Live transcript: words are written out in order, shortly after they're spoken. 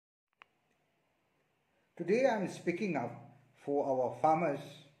Today I am speaking up for our farmers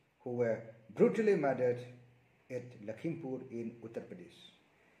who were brutally murdered at Lakhimpur in Uttar Pradesh.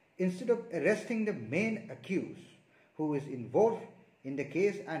 Instead of arresting the main accused who is involved in the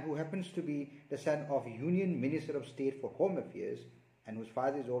case and who happens to be the son of Union Minister of State for Home Affairs and whose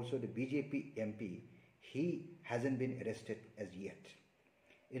father is also the BJP MP, he hasn't been arrested as yet.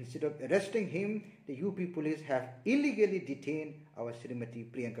 Instead of arresting him, the UP police have illegally detained our Srimati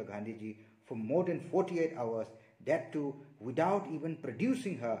Priyanka Gandhi ji for more than 48 hours, that too without even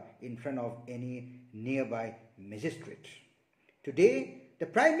producing her in front of any nearby magistrate. Today, the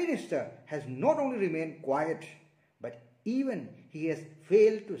Prime Minister has not only remained quiet, but even he has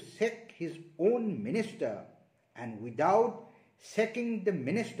failed to sack his own minister. And without sacking the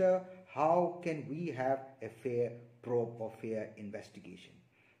minister, how can we have a fair probe or fair investigation?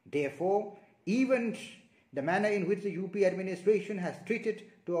 Therefore, even the manner in which the UP administration has treated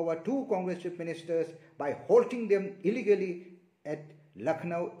to our two Congress chief ministers by halting them illegally at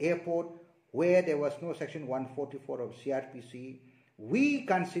Lucknow airport where there was no section 144 of CRPC, we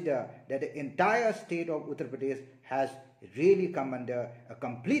consider that the entire state of Uttar Pradesh has really come under a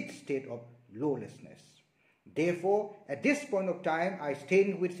complete state of lawlessness. Therefore, at this point of time, I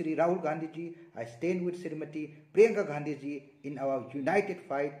stand with Sri Rahul Gandhi ji, I stand with Srimati Priyanka Gandhi ji in our united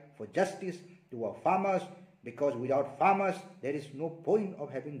fight for justice to our farmers, because without farmers, there is no point of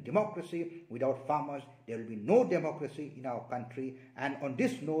having democracy. Without farmers, there will be no democracy in our country. And on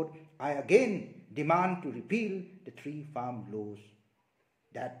this note, I again demand to repeal the 3 farm laws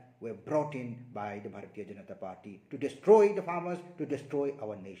that were brought in by the Bharatiya Janata Party to destroy the farmers, to destroy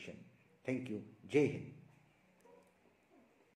our nation. Thank you. Jai Hind.